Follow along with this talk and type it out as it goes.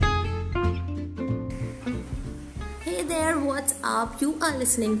there, what's up? You are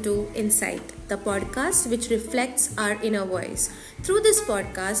listening to Insight, the podcast which reflects our inner voice. Through this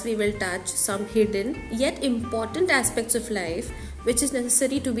podcast, we will touch some hidden yet important aspects of life which is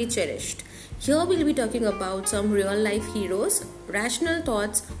necessary to be cherished. Here we'll be talking about some real life heroes, rational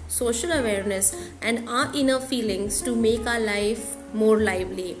thoughts, social awareness, and our inner feelings to make our life more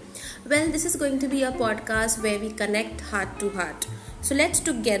lively. Well, this is going to be a podcast where we connect heart to heart. So let's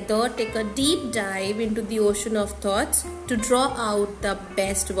together take a deep dive into the ocean of thoughts to draw out the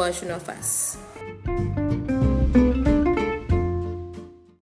best version of us.